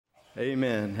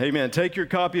Amen. Amen. Take your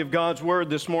copy of God's Word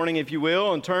this morning, if you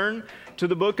will, and turn to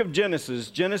the book of Genesis.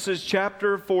 Genesis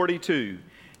chapter 42.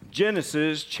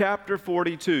 Genesis chapter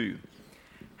 42.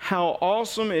 How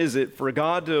awesome is it for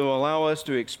God to allow us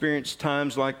to experience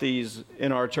times like these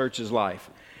in our church's life?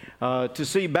 To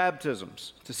see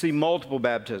baptisms, to see multiple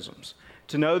baptisms,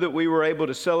 to know that we were able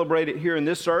to celebrate it here in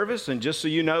this service. And just so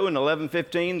you know, in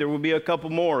 11:15, there will be a couple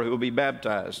more who will be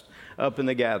baptized up in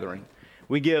the gathering.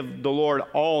 We give the Lord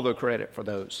all the credit for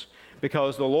those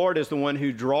because the Lord is the one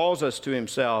who draws us to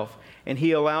Himself, and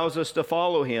He allows us to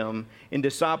follow Him in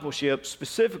discipleship,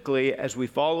 specifically as we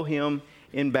follow Him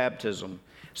in baptism.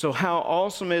 So how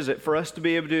awesome is it for us to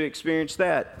be able to experience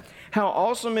that? How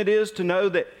awesome it is to know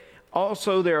that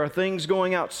also there are things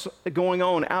going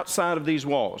on outside of these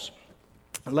walls.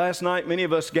 Last night, many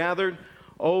of us gathered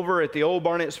over at the old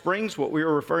Barnett Springs, what we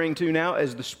are referring to now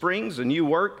as the Springs, a new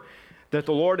work that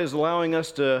the Lord is allowing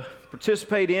us to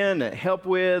participate in and help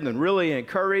with and really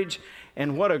encourage.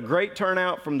 And what a great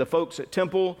turnout from the folks at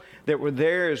Temple that were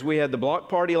there as we had the block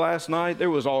party last night. There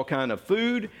was all kind of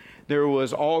food. There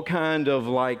was all kind of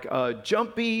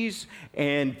jumpies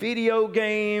and video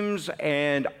games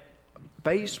and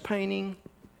face painting.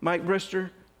 Mike Brister,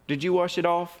 did you wash it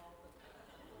off?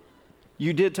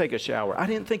 You did take a shower. I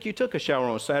didn't think you took a shower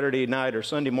on Saturday night or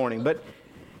Sunday morning, but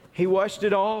he washed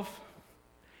it off.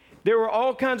 There were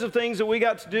all kinds of things that we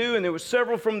got to do, and there were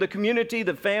several from the community,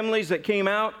 the families that came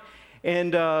out.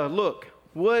 And look,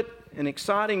 what an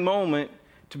exciting moment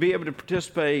to be able to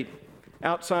participate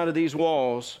outside of these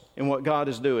walls in what God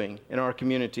is doing in our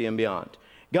community and beyond.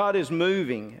 God is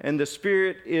moving, and the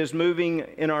Spirit is moving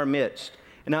in our midst.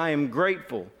 And I am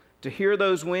grateful to hear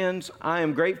those winds. I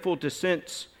am grateful to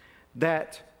sense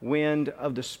that wind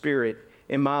of the Spirit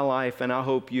in my life, and I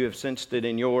hope you have sensed it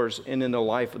in yours and in the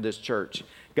life of this church.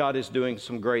 God is doing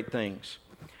some great things.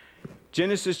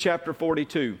 Genesis chapter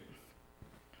 42.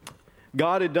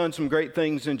 God had done some great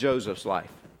things in Joseph's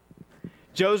life.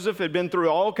 Joseph had been through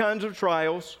all kinds of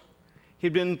trials.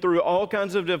 He'd been through all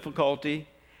kinds of difficulty.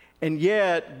 And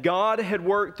yet, God had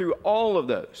worked through all of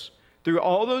those, through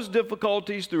all those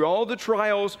difficulties, through all the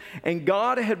trials, and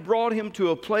God had brought him to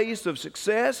a place of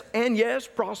success and, yes,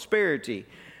 prosperity.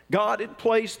 God had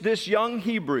placed this young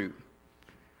Hebrew.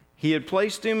 He had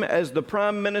placed him as the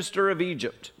prime minister of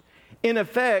Egypt. In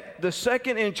effect, the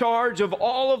second in charge of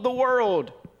all of the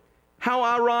world. How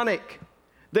ironic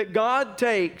that God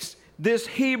takes this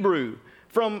Hebrew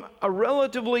from a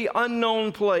relatively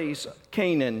unknown place,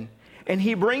 Canaan, and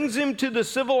He brings him to the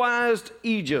civilized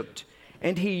Egypt,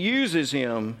 and He uses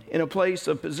him in a place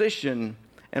of position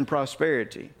and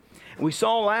prosperity. We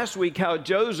saw last week how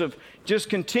Joseph just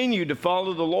continued to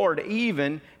follow the Lord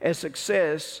even as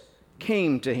success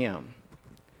came to him.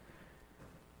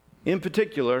 In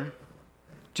particular,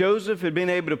 Joseph had been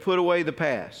able to put away the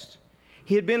past.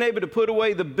 He had been able to put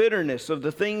away the bitterness of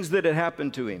the things that had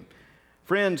happened to him.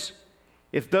 Friends,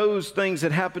 if those things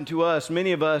had happened to us,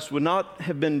 many of us would not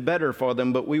have been better for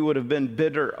them, but we would have been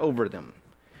bitter over them.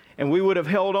 And we would have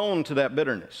held on to that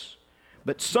bitterness.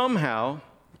 But somehow,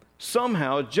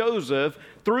 Joseph,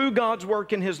 through God's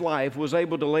work in his life, was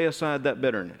able to lay aside that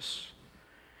bitterness.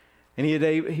 And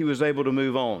he was able to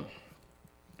move on.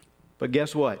 But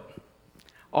guess what?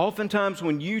 Oftentimes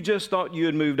when you just thought you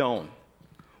had moved on,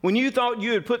 when you thought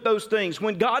you had put those things,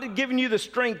 when God had given you the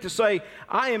strength to say,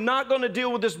 I am not going to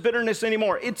deal with this bitterness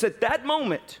anymore, it's at that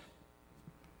moment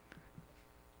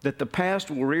that the past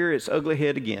will rear its ugly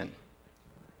head again.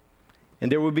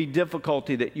 And there will be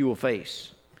difficulty that you will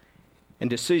face and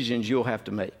decisions you'll have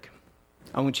to make.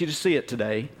 I want you to see it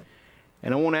today,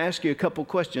 and I want to ask you a couple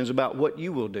questions about what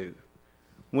you will do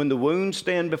when the wounds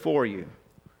stand before you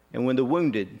and when the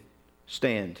wounded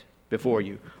stand before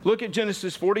you. Look at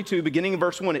Genesis 42, beginning in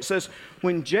verse 1. It says,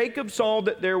 when Jacob saw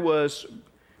that there was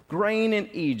grain in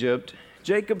Egypt,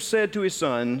 Jacob said to his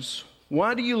sons,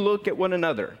 why do you look at one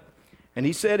another? And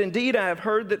he said, indeed, I have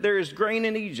heard that there is grain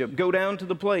in Egypt. Go down to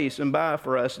the place and buy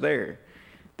for us there,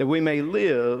 that we may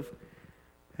live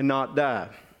and not die.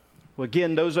 Well,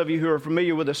 again, those of you who are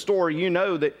familiar with the story, you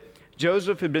know that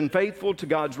Joseph had been faithful to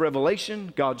God's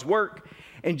revelation, God's work,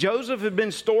 and Joseph had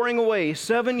been storing away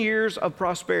 7 years of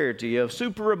prosperity, of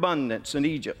superabundance in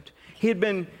Egypt. He had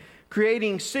been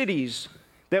creating cities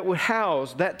that would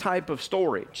house that type of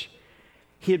storage.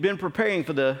 He had been preparing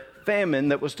for the famine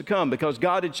that was to come because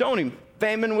God had shown him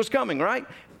famine was coming, right?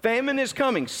 Famine is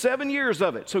coming, 7 years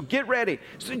of it, so get ready.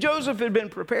 So Joseph had been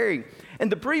preparing.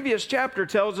 And the previous chapter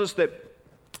tells us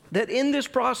that in this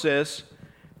process,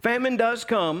 famine does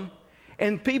come,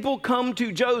 and people come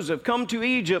to Joseph, come to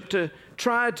Egypt to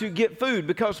try to get food,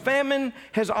 because famine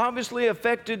has obviously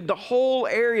affected the whole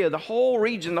area, the whole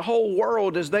region, the whole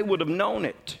world as they would have known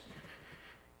it.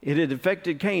 It had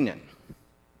affected Canaan.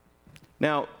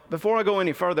 Now, before I go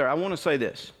any further, I want to say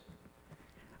this.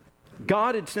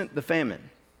 God had sent the famine.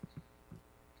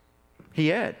 He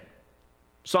had.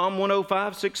 Psalm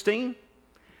 105:16.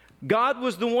 God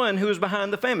was the one who was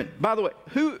behind the famine. By the way,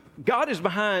 God is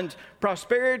behind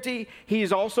prosperity. He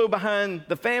is also behind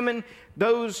the famine.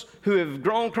 Those who have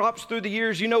grown crops through the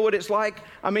years, you know what it's like.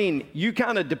 I mean, you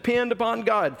kind of depend upon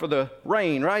God for the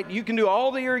rain, right? You can do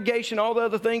all the irrigation, all the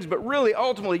other things, but really,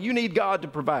 ultimately, you need God to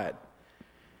provide.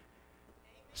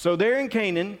 So there in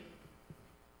Canaan,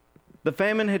 the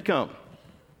famine had come.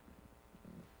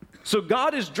 So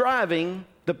God is driving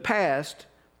the past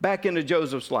back into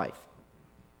Joseph's life.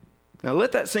 Now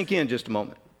let that sink in just a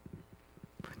moment.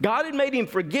 God had made him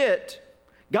forget.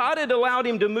 God had allowed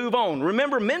him to move on.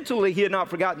 Remember, mentally he had not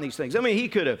forgotten these things. I mean, he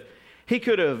could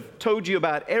have told you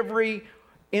about every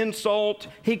insult.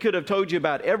 He could have told you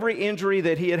about every injury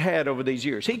that he had had over these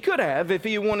years. He could have if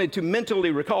he wanted to mentally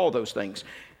recall those things.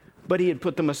 But he had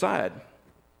put them aside.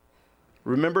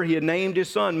 Remember, he had named his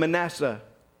son Manasseh,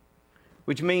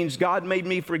 which means God made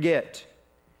me forget.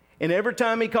 And every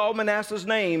time he called Manasseh's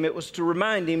name, it was to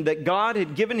remind him that God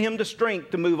had given him the strength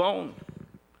to move on.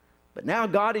 But now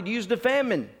God had used a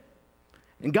famine,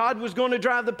 and God was going to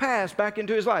drive the past back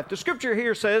into his life. The scripture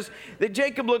here says that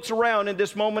Jacob looks around in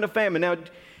this moment of famine. Now,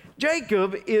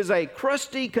 Jacob is a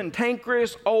crusty,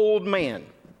 cantankerous old man.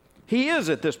 He is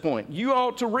at this point. You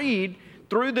ought to read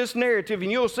through this narrative,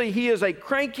 and you'll see he is a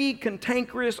cranky,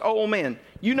 cantankerous old man.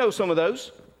 You know some of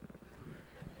those.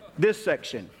 This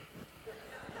section.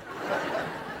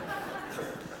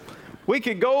 We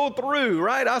could go through,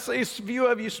 right? I see a few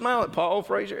of you smiling. Paul,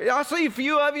 Fraser. I see a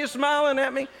few of you smiling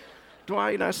at me.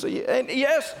 Dwight, I see you. And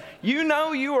yes, you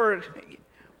know you are.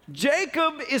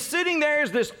 Jacob is sitting there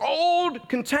as this old,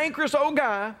 cantankerous old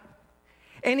guy,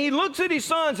 and he looks at his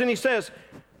sons and he says,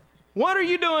 "What are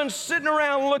you doing sitting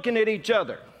around looking at each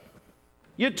other?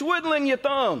 You're twiddling your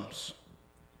thumbs.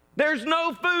 There's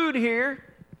no food here.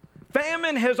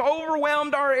 Famine has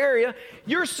overwhelmed our area.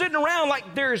 You're sitting around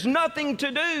like there's nothing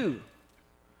to do.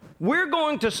 We're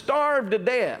going to starve to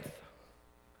death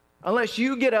unless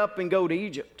you get up and go to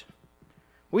Egypt."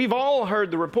 We've all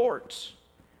heard the reports.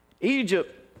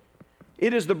 Egypt,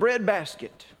 it is the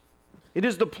breadbasket. It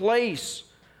is the place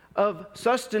of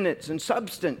sustenance and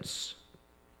substance.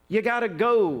 You got to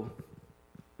go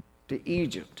to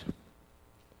Egypt.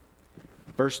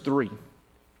 Verse 3.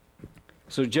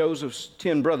 So Joseph's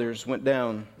 10 brothers went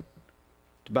down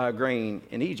to buy grain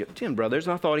in Egypt. 10 brothers.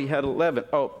 I thought he had 11.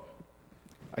 Oh,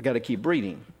 I got to keep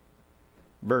reading.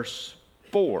 Verse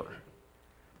 4.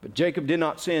 But Jacob did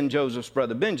not send Joseph's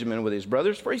brother Benjamin with his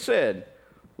brothers, for he said,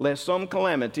 lest some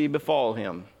calamity befall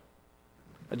him.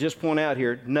 I just point out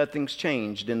here, nothing's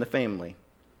changed in the family.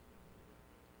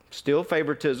 Still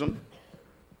favoritism.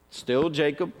 Still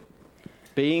Jacob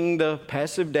being the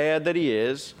passive dad that he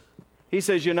is. He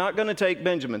says, you're not going to take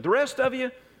Benjamin. The rest of you,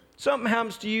 something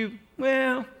happens to you,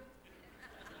 well.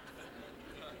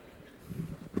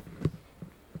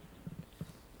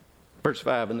 Verse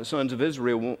 5, and the sons of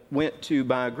Israel went to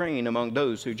buy grain among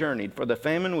those who journeyed, for the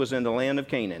famine was in the land of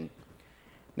Canaan.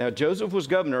 Now Joseph was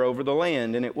governor over the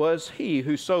land, and it was he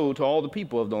who sold to all the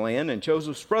people of the land. And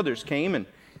Joseph's brothers came and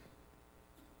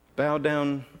bowed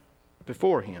down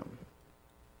before him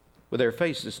with their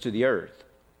faces to the earth.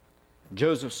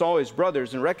 Joseph saw his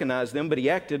brothers and recognized them, but he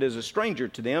acted as a stranger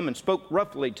to them and spoke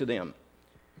roughly to them.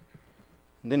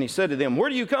 And then he said to them, where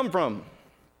do you come from?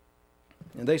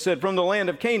 And they said, from the land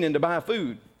of Canaan to buy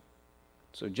food.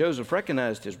 So Joseph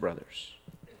recognized his brothers,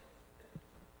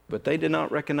 but they did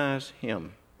not recognize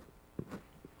him.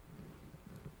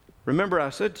 Remember,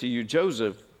 I said to you,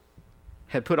 Joseph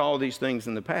had put all these things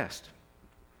in the past.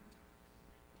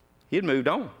 He had moved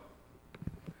on.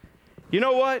 You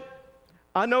know what?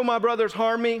 I know my brothers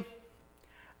harmed me.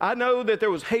 I know that there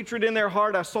was hatred in their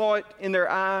heart. I saw it in their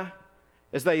eye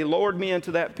as they lowered me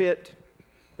into that pit,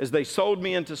 as they sold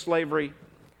me into slavery.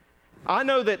 I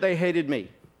know that they hated me.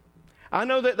 I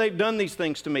know that they've done these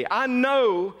things to me. I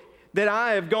know that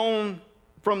I have gone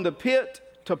from the pit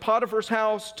to Potiphar's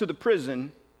house to the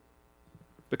prison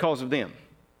because of them.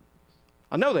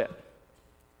 I know that.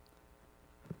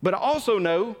 But I also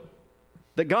know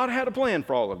that God had a plan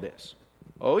for all of this.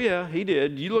 Oh yeah, he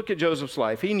did. You look at Joseph's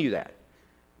life, he knew that.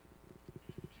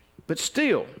 But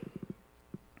still,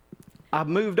 I've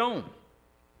moved on.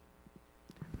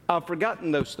 I've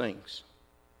forgotten those things.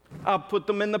 I've put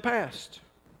them in the past.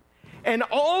 And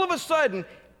all of a sudden,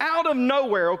 out of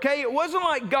nowhere, okay? It wasn't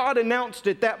like God announced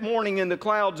it that morning in the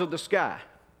clouds of the sky.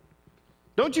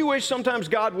 Don't you wish sometimes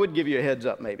God would give you a heads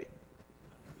up maybe?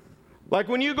 Like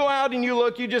when you go out and you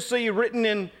look, you just see written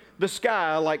in the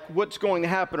sky like what's going to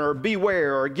happen, or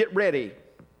beware, or get ready.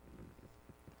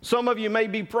 Some of you may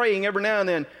be praying every now and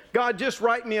then, God, just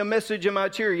write me a message in my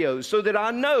Cheerios so that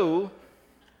I know.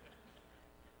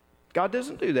 God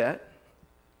doesn't do that.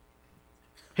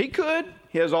 He could.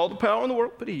 He has all the power in the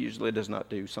world, but he usually does not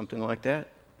do something like that.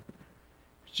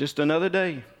 It's just another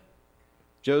day.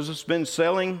 Joseph's been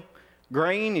selling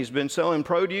grain. He's been selling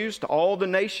produce to all the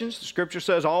nations. The scripture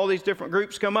says all these different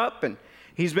groups come up, and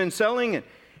he's been selling. And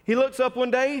he looks up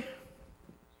one day,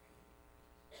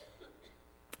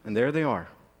 and there they are.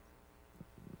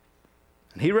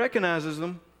 And he recognizes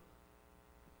them.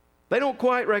 They don't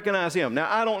quite recognize him. Now,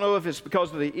 I don't know if it's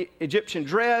because of the Egyptian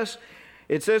dress.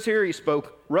 It says here he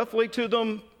spoke roughly to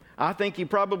them. I think he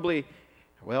probably,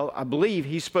 I believe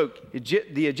he spoke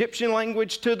the Egyptian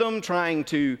language to them, trying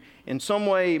to, in some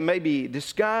way, maybe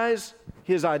disguise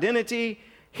his identity.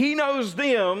 He knows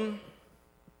them.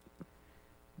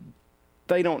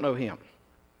 They don't know him.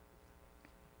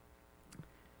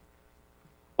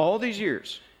 All these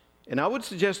years, and I would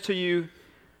suggest to you,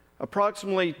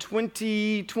 approximately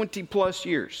 20 plus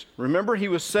years. Remember, he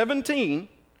was 17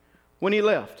 when he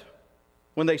left,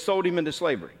 when they sold him into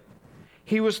slavery.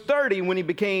 He was 30 when he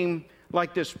became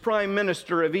like this prime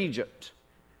minister of Egypt.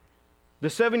 The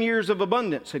 7 years of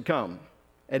abundance had come.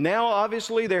 And now,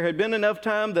 obviously, there had been enough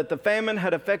time that the famine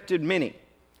had affected many.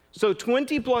 So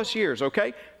 20 plus years,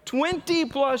 okay? 20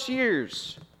 plus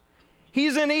years.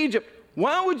 He's in Egypt.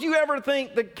 Why would you ever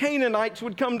think the Canaanites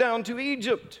would come down to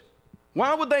Egypt?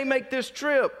 Why would they make this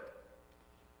trip?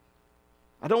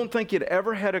 I don't think it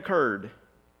ever had occurred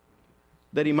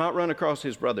that he might run across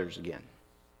his brothers again.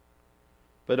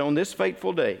 But on this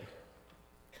fateful day,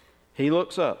 he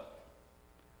looks up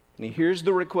and he hears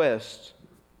the request,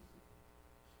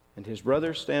 and his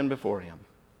brothers stand before him.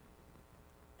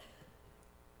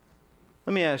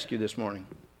 Let me ask you this morning,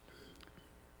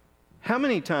 how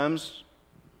many times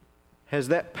has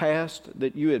that past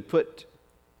that you had put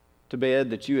to bed,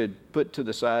 that you had put to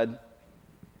the side,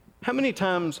 how many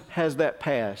times has that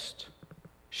past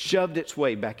shoved its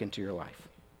way back into your life?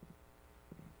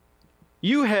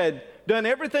 You had done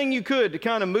everything you could to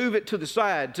kind of move it to the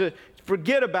side, to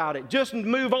forget about it, just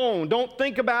move on. Don't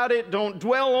think about it, don't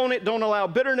dwell on it, don't allow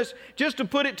bitterness, just to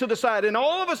put it to the side. And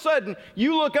all of a sudden,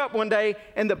 you look up one day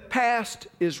and the past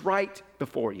is right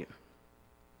before you.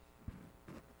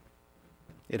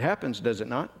 It happens, does it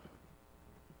not?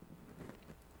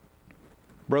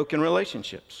 Broken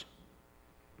relationships.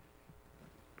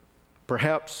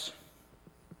 Perhaps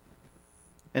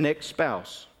an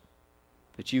ex-spouse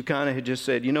that you kind of had just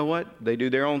said, you know what? They do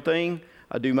their own thing.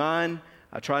 I do mine.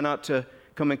 I try not to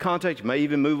come in contact. You may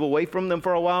even move away from them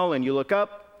for a while, and you look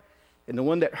up, and the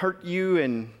one that hurt you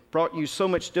and brought you so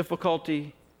much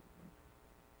difficulty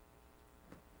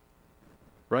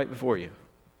right before you.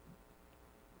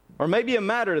 Or maybe a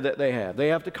matter that they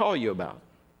have to call you about.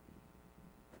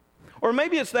 Or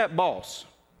maybe it's that boss.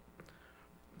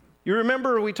 You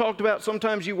remember we talked about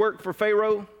sometimes you work for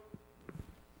Pharaoh?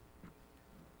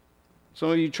 Some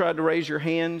of you tried to raise your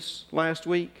hands last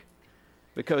week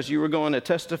because you were going to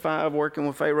testify of working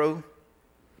with Pharaoh.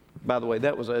 By the way,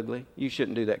 that was ugly. You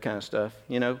shouldn't do that kind of stuff,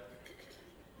 you know.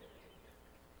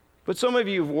 But some of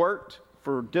you have worked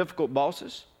for difficult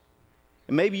bosses,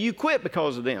 and maybe you quit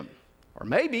because of them. Or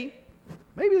maybe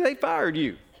they fired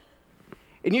you.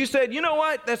 And you said, you know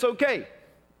what, that's okay.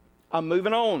 I'm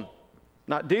moving on.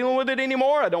 Not dealing with it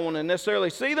anymore. I don't want to necessarily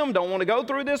see them, don't want to go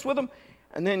through this with them.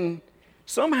 And then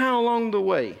somehow along the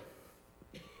way,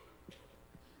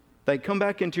 they come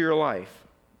back into your life.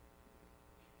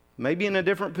 Maybe in a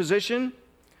different position,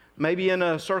 maybe in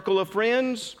a circle of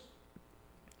friends,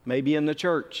 maybe in the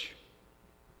church.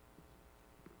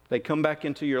 They come back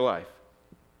into your life.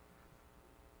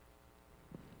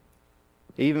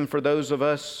 Even for those of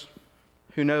us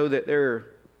who know that they're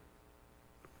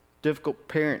difficult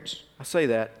parents. I say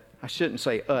that. I shouldn't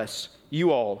say us.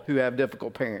 You all who have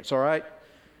difficult parents, all right?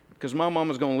 Because my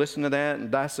mama's going to listen to that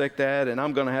and dissect that, and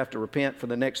I'm going to have to repent for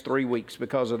the next 3 weeks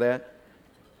because of that.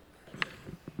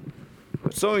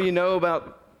 But some of you know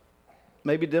about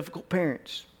maybe difficult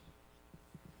parents.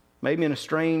 Maybe an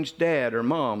estranged dad or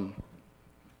mom.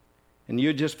 And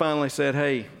you just finally said,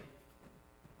 hey,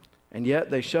 and yet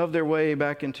they shoved their way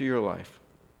back into your life.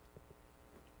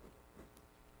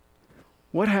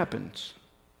 What happens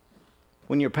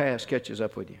when your past catches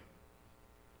up with you?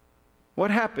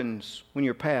 What happens when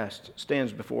your past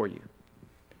stands before you?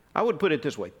 I would put it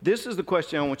this way. This is the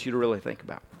question I want you to really think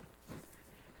about.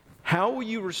 How will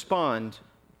you respond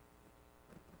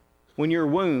when your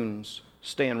wounds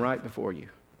stand right before you?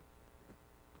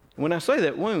 When I say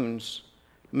that wounds,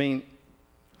 I mean,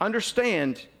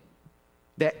 understand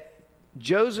that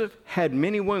Joseph had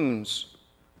many wounds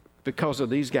because of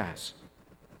these guys.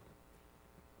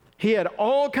 He had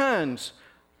all kinds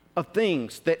of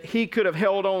things that he could have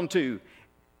held on to,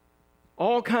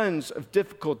 all kinds of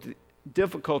difficulty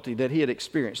that he had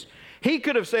experienced. He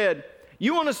could have said,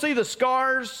 you want to see the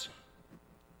scars,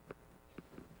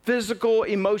 physical,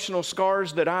 emotional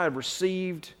scars that I have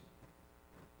received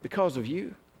because of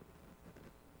you?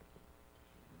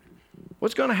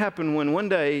 What's going to happen when one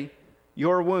day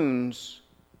your wounds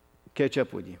catch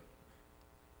up with you?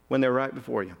 When they're right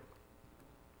before you.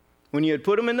 When you had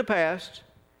put them in the past,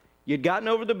 you'd gotten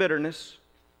over the bitterness,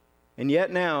 and yet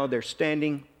now they're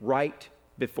standing right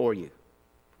before you.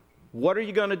 What are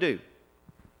you going to do?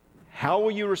 How will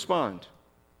you respond?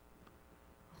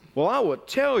 Well, I will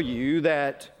tell you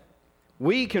that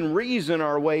we can reason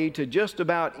our way to just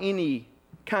about any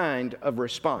kind of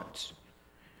response.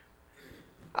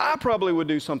 I probably would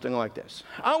do something like this.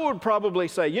 I would probably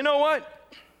say, you know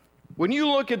what? When you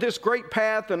look at this great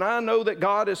path, and I know that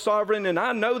God is sovereign, and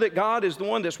I know that God is the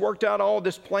one that's worked out all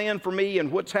this plan for me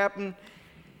and what's happened,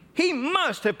 He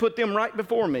must have put them right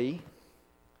before me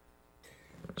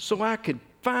so I could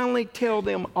finally tell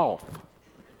them off.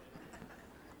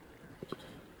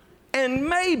 And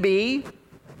maybe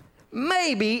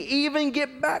even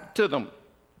get back to them.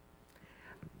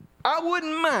 I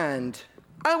wouldn't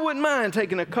mind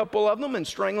taking a couple of them and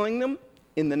strangling them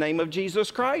in the name of Jesus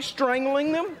Christ,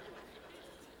 strangling them.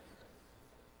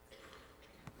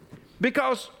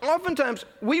 Because oftentimes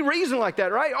we reason like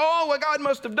that, right? Oh, well, God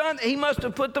must have done, He must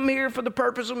have put them here for the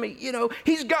purpose of me. You know,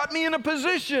 He's got me in a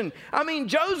position. I mean,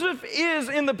 Joseph is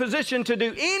in the position to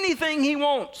do anything he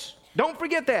wants. Don't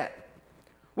forget that.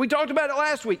 We talked about it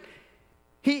last week.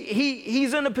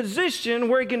 He's in a position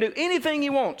where he can do anything he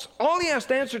wants. All he has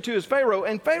to answer to is Pharaoh,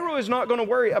 and Pharaoh is not going to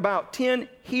worry about 10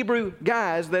 Hebrew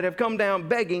guys that have come down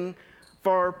begging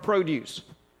for produce.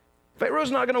 Pharaoh's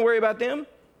not going to worry about them.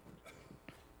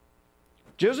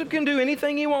 Joseph can do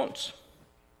anything he wants.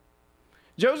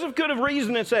 Joseph could have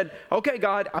reasoned and said, okay,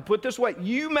 God, I put this away.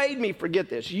 You made me forget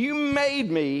this. You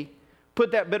made me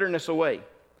put that bitterness away.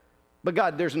 But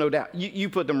God, there's no doubt. You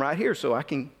put them right here so I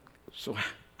can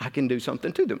do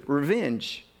something to them.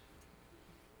 Revenge.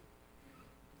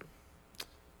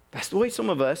 That's the way some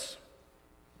of us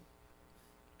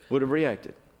would have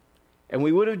reacted. And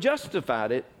we would have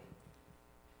justified it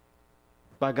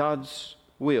by God's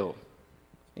will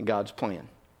and God's plan.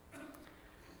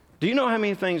 Do you know how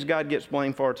many things God gets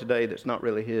blamed for today that's not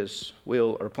really His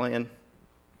will or plan?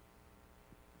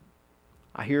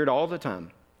 I hear it all the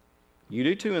time. You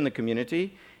do too in the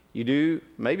community. You do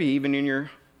maybe even in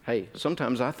your, hey,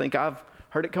 sometimes I think I've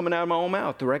heard it coming out of my own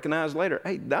mouth to recognize later,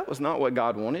 hey, that was not what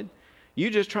God wanted. You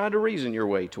just tried to reason your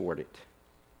way toward it.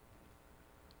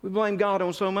 We blame God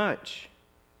on so much.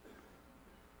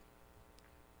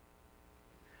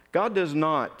 God does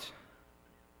not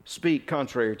speak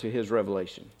contrary to His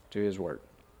revelation, to His word.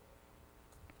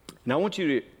 And I want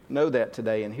you to know that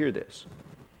today and hear this.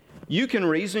 You can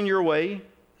reason your way.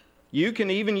 You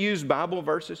can even use Bible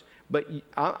verses. But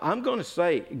I'm going to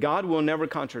say God will never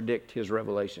contradict His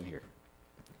revelation here.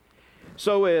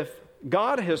 So if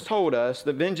God has told us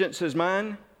that vengeance is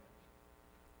mine,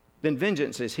 then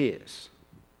vengeance is His.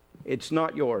 It's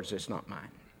not yours. It's not mine.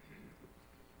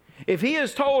 If He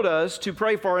has told us to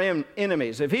pray for our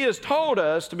enemies, if He has told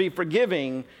us to be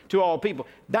forgiving to all people,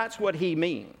 that's what He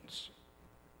means.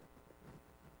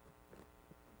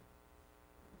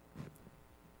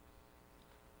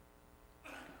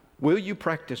 Will you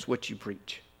practice what you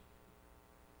preach?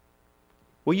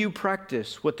 Will you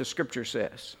practice what the Scripture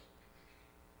says?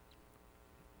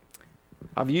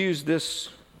 I've used this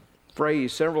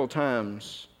phrase several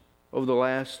times over the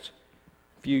last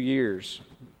few years.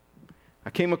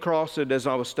 I came across it as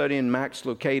I was studying Max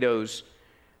Lucado's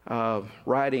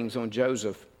writings on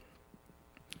Joseph.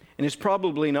 And it's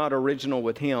probably not original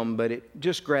with him, but it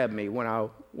just grabbed me when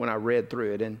I read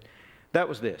through it. And that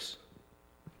was this.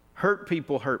 Hurt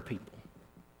people hurt people.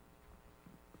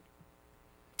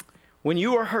 When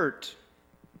you are hurt,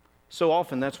 so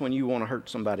often that's when you want to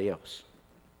hurt somebody else.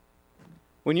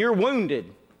 When you're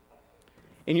wounded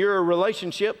in your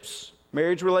relationships,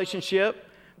 marriage relationship,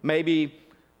 maybe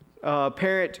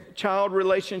parent-child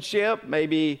relationship,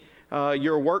 maybe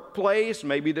your workplace,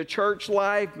 maybe the church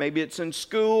life, maybe it's in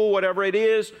school, whatever it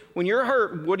is. When you're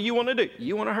hurt, what do you want to do?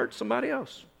 You want to hurt somebody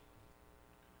else.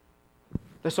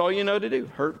 That's all you know to do.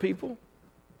 Hurt people.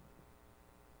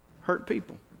 Hurt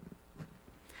people.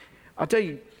 I'll tell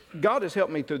you, God has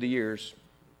helped me through the years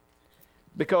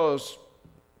because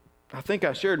I think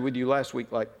I shared with you last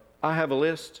week, like, I have a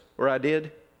list, or I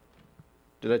did.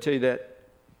 Did I tell you that?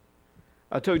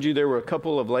 I told you there were a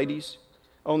couple of ladies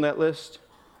on that list.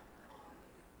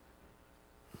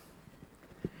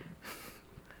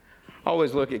 I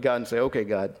always look at God and say, okay,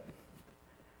 God,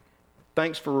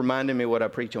 thanks for reminding me what I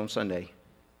preach on Sunday.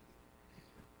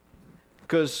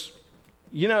 Because,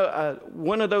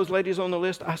 one of those ladies on the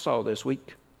list I saw this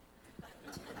week.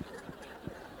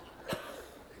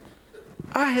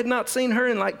 I had not seen her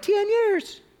in like 10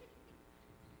 years.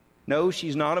 No,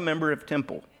 she's not a member of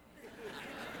Temple.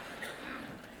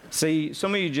 See,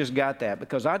 some of you just got that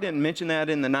because I didn't mention that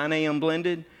in the 9 a.m.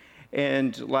 blended.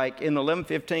 And like in the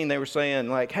 11:15, they were saying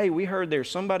like, hey, we heard there's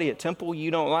somebody at Temple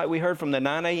you don't like. We heard from the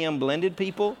 9 a.m. blended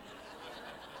people.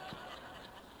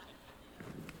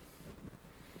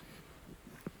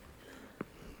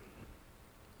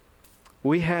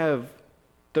 We have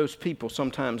those people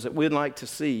sometimes that we'd like to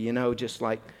see, just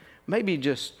like maybe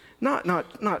just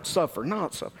not suffer,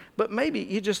 but maybe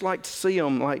you just like to see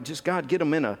them like just God get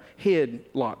them in a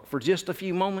headlock for just a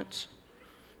few moments.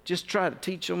 Just try to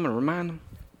teach them and remind them.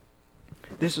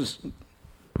 This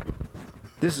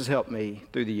has helped me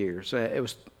through the years. It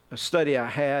was a study I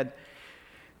had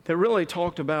that really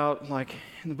talked about, like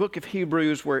in the book of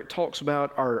Hebrews, where it talks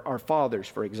about our fathers,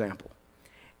 for example,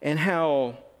 and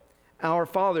how our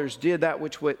fathers did that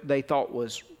which they thought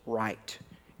was right.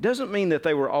 It doesn't mean that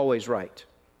they were always right.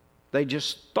 They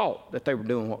just thought that they were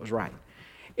doing what was right.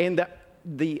 And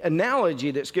the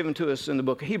analogy that's given to us in the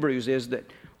book of Hebrews is that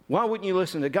why wouldn't you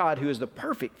listen to God, who is the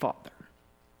perfect Father?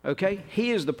 Okay?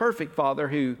 He is the perfect Father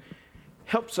who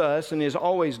helps us and is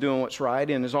always doing what's right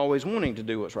and is always wanting to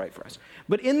do what's right for us.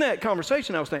 But in that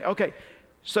conversation, I was thinking, okay,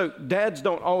 so dads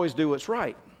don't always do what's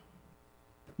right,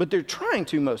 but they're trying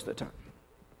to most of the time.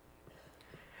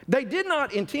 They did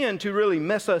not intend to really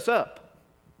mess us up.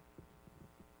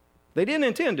 They didn't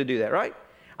intend to do that, right?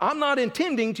 I'm not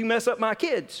intending to mess up my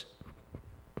kids.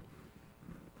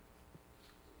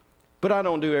 But I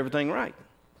don't do everything right.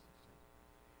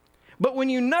 But when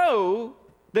you know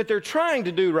that they're trying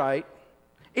to do right,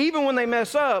 even when they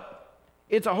mess up,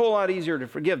 it's a whole lot easier to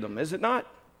forgive them, is it not?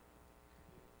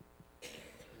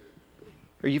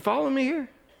 Are you following me here?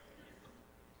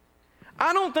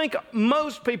 I don't think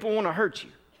most people want to hurt you.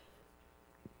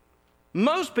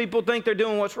 Most people think they're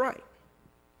doing what's right.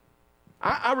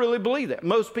 I really believe that.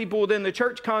 Most people within the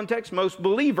church context, most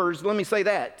believers, let me say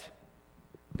that,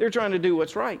 they're trying to do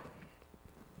what's right.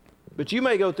 But you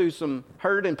may go through some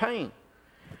hurt and pain.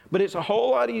 But it's a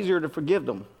whole lot easier to forgive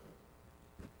them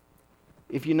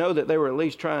if you know that they were at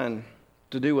least trying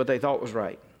to do what they thought was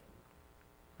right.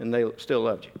 And they still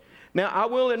loved you. Now, I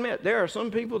will admit, there are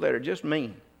some people that are just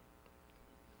mean.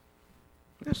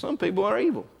 And some people are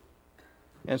evil.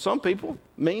 And some people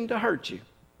mean to hurt you.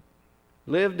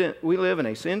 We live in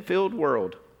a sin-filled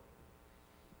world.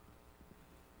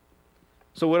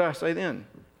 So what do I say then?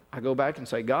 I go back and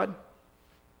say, God,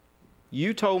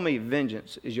 you told me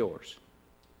vengeance is yours.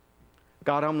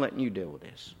 God, I'm letting you deal with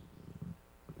this.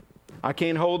 I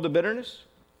can't hold the bitterness.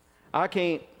 I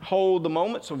can't hold the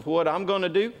moments of what I'm going to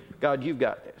do. God, you've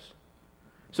got this.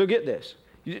 So get this.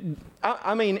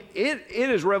 I mean, it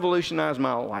has revolutionized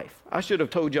my life. I should have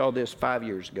told you all this 5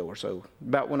 years ago or so,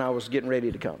 about when I was getting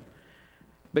ready to come.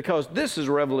 Because this is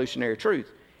a revolutionary truth.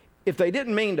 If they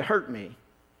didn't mean to hurt me,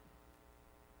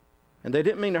 and they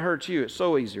didn't mean to hurt you, it's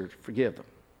so easier to forgive them.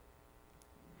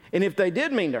 And if they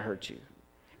did mean to hurt you,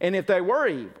 and if they were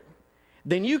evil,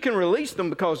 then you can release them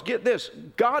because, get this,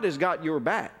 God has got your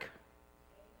back.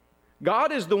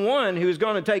 God is the one who is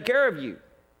going to take care of you.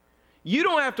 You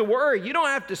don't have to worry. You don't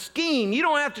have to scheme. You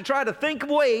don't have to try to think of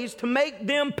ways to make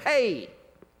them pay.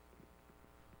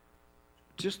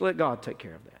 Just let God take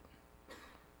care of that.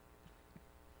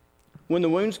 When the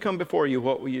wounds come before you,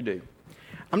 what will you do?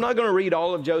 I'm not going to read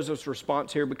all of Joseph's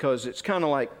response here because it's kind of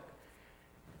like,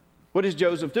 what is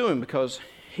Joseph doing? Because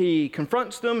he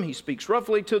confronts them, he speaks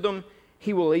roughly to them,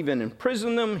 he will even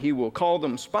imprison them, he will call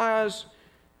them spies.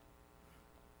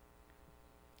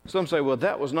 Some say, well,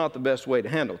 that was not the best way to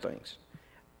handle things.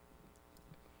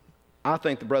 I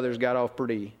think the brothers got off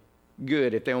pretty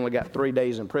good if they only got 3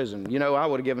 days in prison. You know, I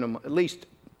would have given them at least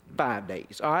 5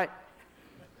 days, all right?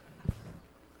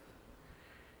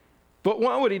 But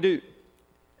what would he do?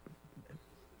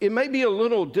 It may be a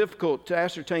little difficult to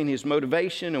ascertain his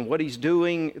motivation and what he's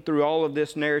doing through all of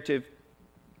this narrative.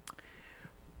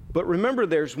 But remember,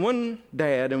 there's one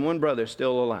dad and one brother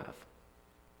still alive.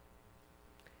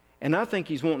 And I think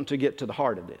he's wanting to get to the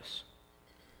heart of this.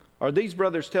 Are these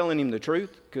brothers telling him the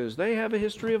truth? Because they have a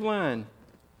history of lying.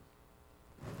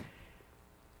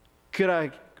 could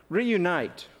I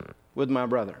reunite with my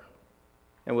brother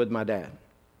and with my dad?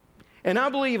 And I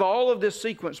believe all of this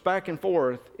sequence back and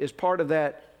forth is part of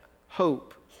that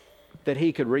hope that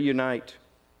he could reunite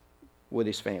with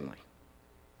his family.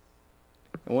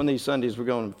 And one of these Sundays we're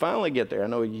going to finally get there. I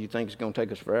know you think it's going to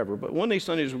take us forever, but one of these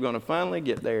Sundays we're going to finally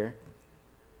get there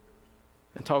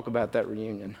and talk about that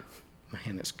reunion.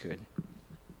 Man, that's good.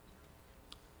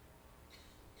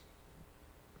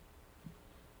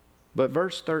 But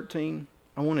verse 13,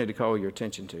 I wanted to call your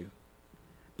attention to.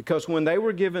 Because when they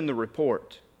were given the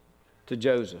report to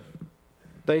Joseph,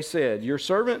 they said, your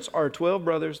servants are 12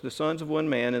 brothers, the sons of one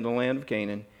man in the land of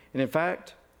Canaan. And in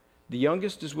fact, the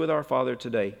youngest is with our father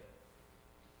today,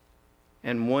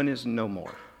 and one is no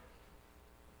more.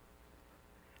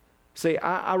 See,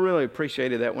 I really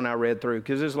appreciated that when I read through,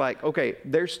 because it's like, okay,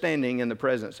 they're standing in the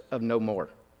presence of no more.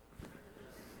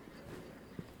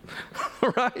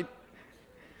 Right?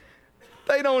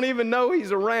 They don't even know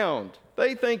he's around.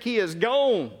 They think he is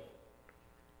gone.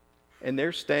 And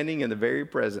they're standing in the very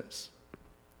presence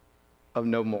of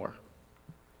no more.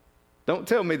 Don't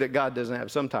tell me that God doesn't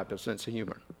have some type of sense of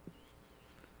humor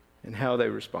in how they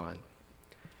respond.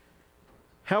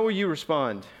 How will you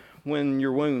respond when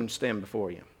your wounds stand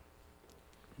before you?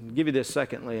 I'll give you this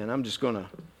secondly, and I'm just going to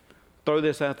throw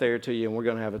this out there to you, and we're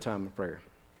going to have a time of prayer.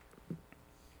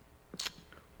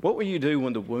 What will you do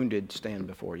when the wounded stand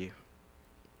before you?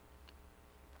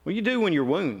 What do you do when your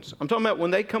wounds, I'm talking about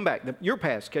when they come back, your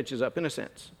past catches up in a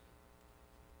sense.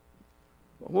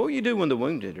 What will you do when the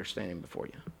wounded are standing before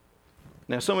you?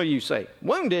 Now, some of you say,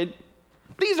 wounded?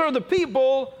 These are the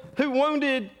people who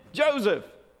wounded Joseph.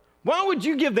 Why would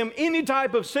you give them any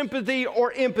type of sympathy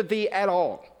or empathy at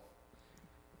all?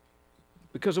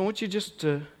 Because I want you just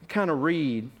to kind of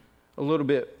read a little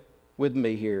bit with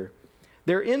me here.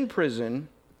 They're in prison.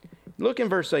 Look in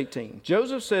verse 18.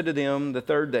 Joseph said to them the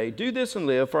third day, do this and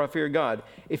live, for I fear God.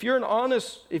 If you're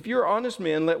honest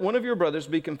men, let one of your brothers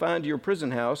be confined to your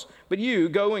prison house, but you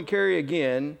go and carry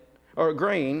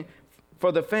grain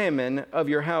for the famine of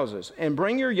your houses, and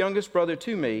bring your youngest brother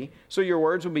to me, so your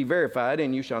words will be verified,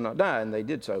 and you shall not die. And they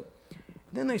did so.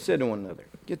 Then they said to one another,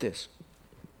 get this,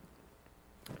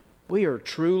 we are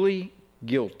truly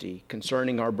guilty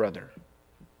concerning our brother.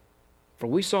 For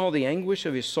we saw the anguish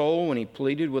of his soul when he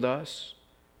pleaded with us,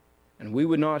 and we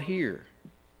would not hear.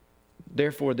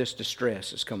 Therefore this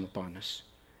distress has come upon us.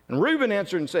 And Reuben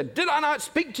answered and said, did I not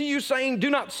speak to you, saying, do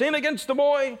not sin against the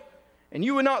boy? And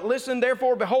you would not listen,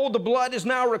 therefore, behold, the blood is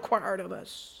now required of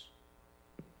us.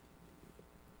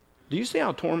 Do you see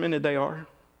how tormented they are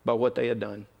by what they had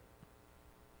done?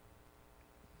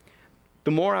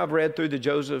 The more I've read through the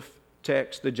Joseph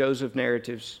text, the Joseph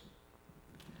narratives,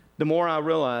 the more I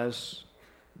realize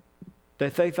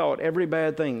that they thought every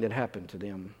bad thing that happened to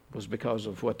them was because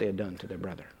of what they had done to their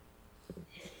brother.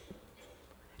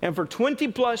 And for 20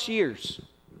 plus years,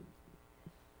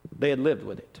 they had lived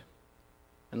with it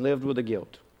and lived with the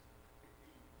guilt.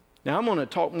 Now I'm going to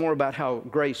talk more about how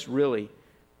grace really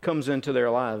comes into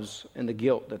their lives and the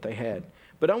guilt that they had.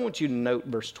 But I want you to note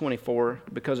verse 24,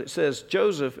 because it says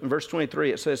Joseph, in verse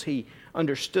 23, it says he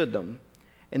understood them.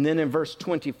 And then in verse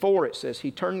 24, it says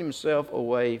he turned himself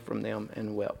away from them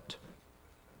and wept.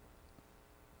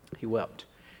 He wept.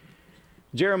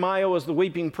 Jeremiah was the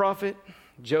weeping prophet.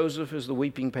 Joseph is the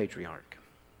weeping patriarch,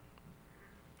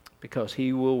 because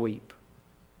he will weep.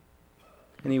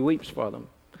 And he weeps for them.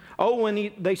 Oh,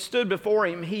 when they stood before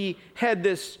him, he had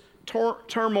this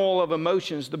turmoil of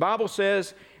emotions. The Bible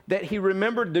says that he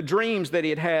remembered the dreams that he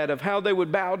had had of how they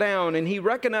would bow down, and he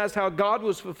recognized how God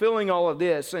was fulfilling all of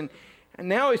this. And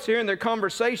now he's hearing their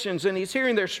conversations, and he's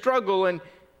hearing their struggle, and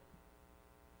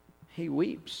he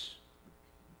weeps.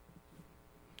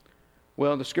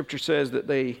 Well, the scripture says that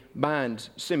they bind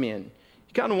Simeon.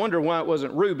 You kind of wonder why it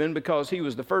wasn't Reuben, because he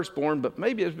was the firstborn, but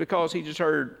maybe it's because he just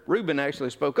heard Reuben actually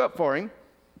spoke up for him.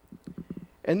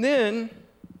 And then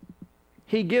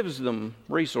he gives them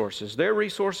resources, their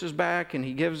resources back, and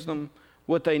he gives them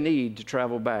what they need to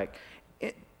travel back.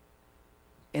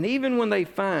 And even when they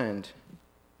find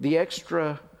the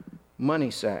extra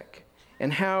money sack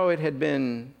and how it had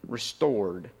been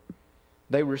restored,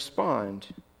 they respond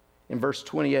in verse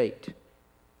 28.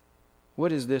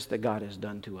 What is this that God has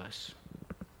done to us?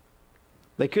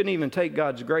 They couldn't even take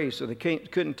God's grace, or they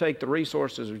couldn't take the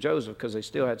resources of Joseph, because they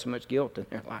still had so much guilt in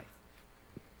their life.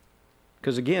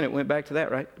 Because again, it went back to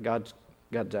that, right? God's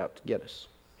out to get us.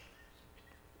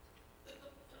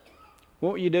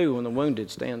 What will you do when the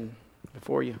wounded stand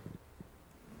before you?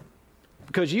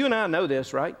 Because you and I know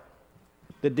this, right?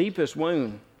 The deepest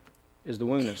wound is the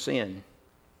wound of sin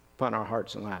upon our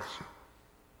hearts and lives.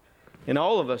 And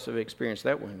all of us have experienced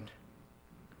that wound.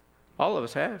 All of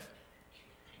us have.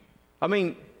 I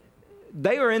mean,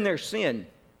 they are in their sin.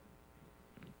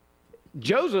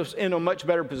 Joseph's in a much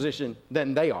better position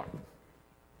than they are.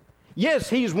 Yes,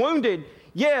 he's wounded.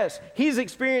 Yes, he's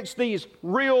experienced these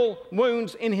real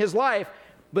wounds in his life,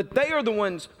 but they are the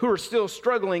ones who are still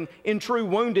struggling in true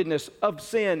woundedness of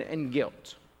sin and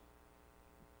guilt.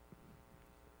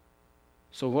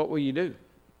 So what will you do?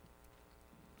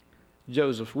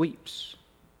 Joseph weeps.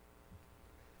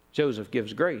 Joseph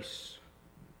gives grace.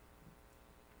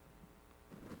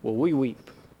 Will we weep?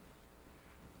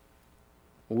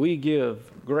 Will we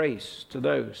give grace to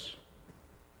those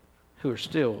who are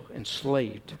still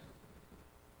enslaved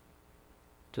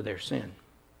to their sin?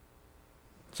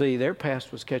 See, their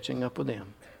past was catching up with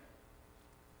them,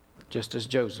 just as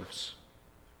Joseph's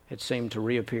had seemed to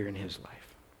reappear in his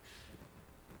life.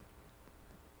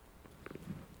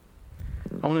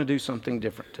 I want to do something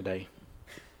different today.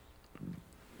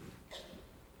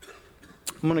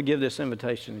 I'm going to give this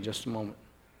invitation in just a moment.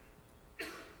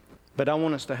 But I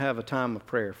want us to have a time of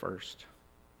prayer first.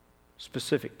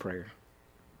 Specific prayer.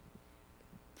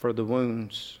 For the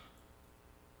wounds,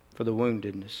 for the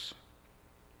woundedness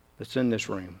that's in this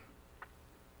room.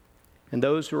 And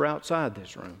those who are outside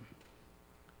this room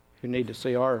who need to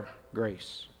see our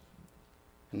grace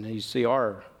and need to see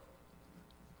our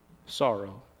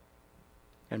sorrow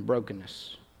and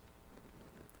brokenness.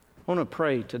 I want to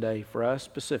pray today for us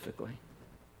specifically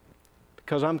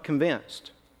because I'm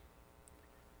convinced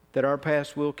that our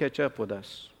past will catch up with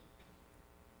us.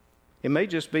 It may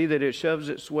just be that it shoves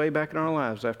its way back in our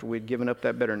lives after we'd given up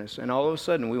that bitterness. And all of a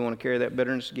sudden, we want to carry that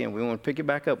bitterness again. We want to pick it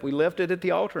back up. We left it at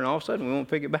the altar, and all of a sudden, we want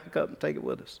to pick it back up and take it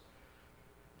with us.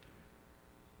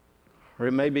 Or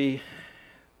it may be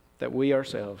that we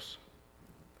ourselves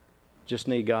just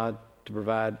need God to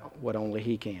provide what only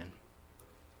He can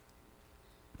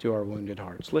to our wounded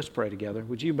hearts. Let's pray together.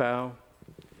 Would you bow?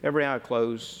 Every eye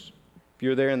closed. If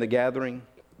you're there in the gathering,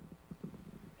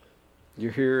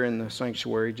 you're here in the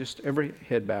sanctuary, just every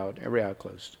head bowed, every eye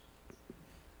closed.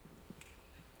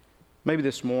 Maybe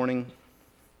this morning,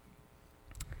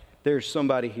 there's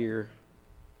somebody here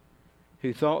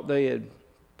who thought they had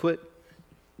put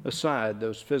aside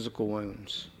those physical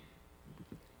wounds.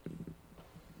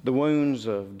 The wounds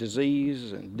of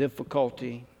disease and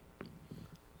difficulty.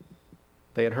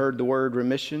 They had heard the word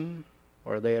remission,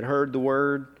 or they had heard the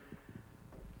word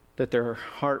that their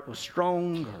heart was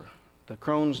strong, or the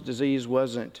Crohn's disease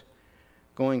wasn't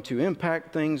going to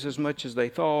impact things as much as they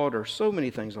thought, or so many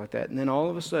things like that. And then all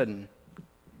of a sudden,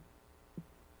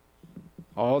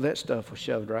 all that stuff was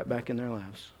shoved right back in their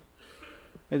lives.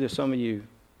 Maybe there's some of you,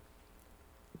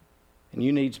 and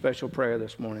you need special prayer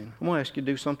this morning. I'm going to ask you to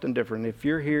do something different. If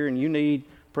you're here and you need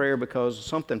prayer because of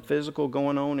something physical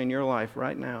going on in your life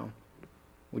right now,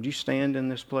 would you stand in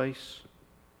this place?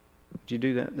 Would you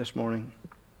do that this morning?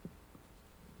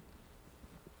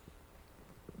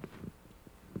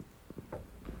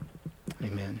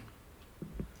 Amen.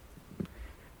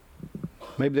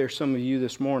 Maybe there's some of you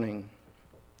this morning,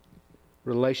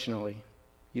 relationally.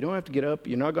 You don't have to get up.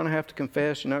 You're not going to have to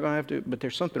confess. You're not going to have to, but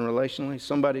there's something relationally.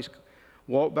 Somebody's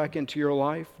walked back into your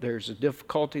life. There's a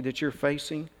difficulty that you're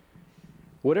facing.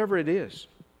 Whatever it is,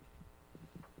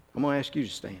 I'm going to ask you to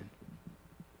stand.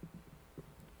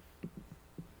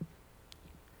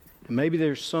 And maybe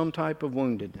there's some type of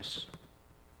woundedness,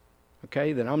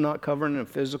 okay, that I'm not covering in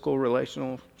physical,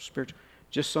 relational, spiritual,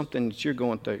 just something that you're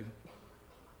going through.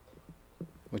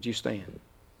 Would you stand?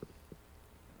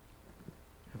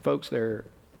 And folks, there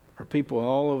are people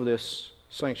all over this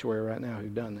sanctuary right now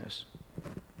who've done this.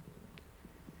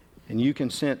 And you can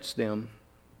sense them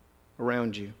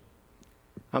around you.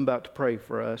 I'm about to pray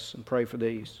for us and pray for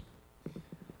these.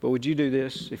 But would you do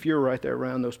this? If you're right there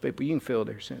around those people, you can feel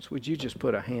their sense. Would you just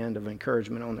put a hand of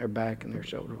encouragement on their back and their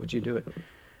shoulder? Would you do it?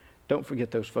 Don't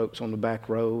forget those folks on the back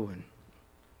row and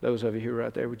those of you who are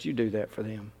right there. Would you do that for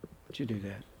them? Would you do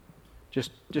that?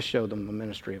 Just show them the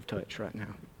ministry of touch right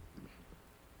now.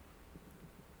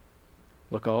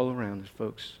 Look all around us,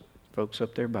 folks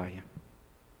up there by you.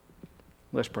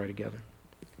 Let's pray together.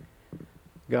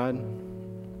 God,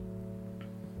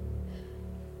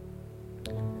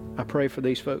 I pray for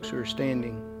these folks who are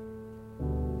standing.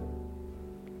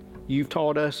 You've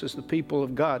taught us as the people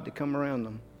of God to come around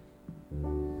them.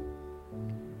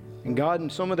 And God, in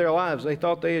some of their lives, they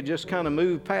thought they had just kind of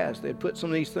moved past. They had put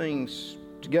some of these things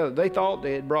together. They thought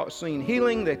they had seen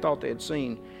healing. They thought they had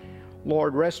seen,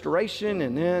 Lord, restoration.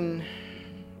 And then,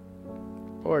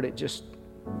 Lord,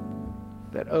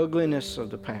 that ugliness of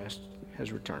the past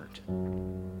has returned.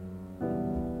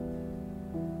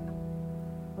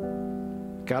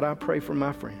 God, I pray for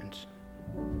my friends.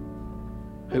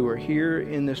 who are here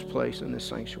in this place, in this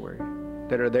sanctuary,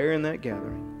 that are there in that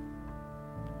gathering.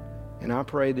 And I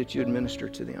pray that you administer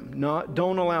to them.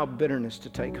 Don't allow bitterness to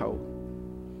take hold.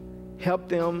 Help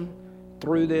them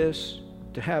through this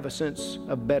to have a sense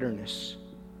of betterness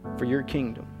for your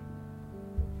kingdom,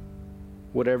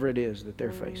 whatever it is that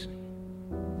they're facing.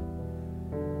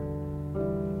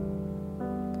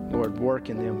 Lord, work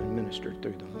in them and minister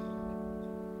through them.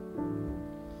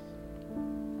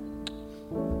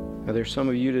 Now, there's some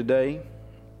of you today,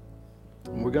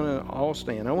 and we're going to all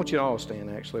stand. I want you to all stand,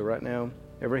 actually, right now.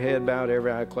 Every head bowed,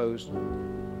 every eye closed.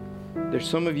 There's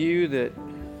some of you that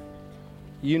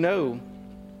you know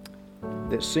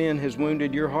that sin has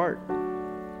wounded your heart.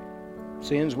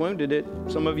 Sin's wounded it.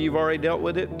 Some of you have already dealt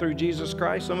with it through Jesus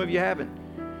Christ. Some of you haven't.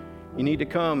 You need to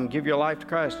come and give your life to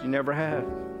Christ. You never have.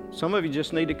 Some of you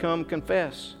just need to come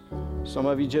confess. Some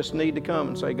of you just need to come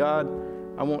and say, God,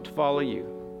 I want to follow you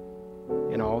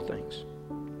in all things.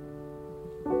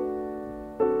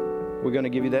 We're going to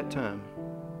give you that time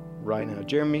right now.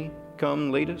 Jeremy,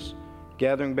 come lead us.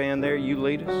 Gathering band there, you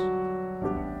lead us.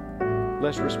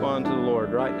 Let's respond to the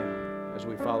Lord right now as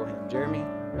we follow him. Jeremy,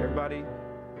 everybody,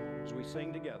 as we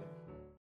sing together.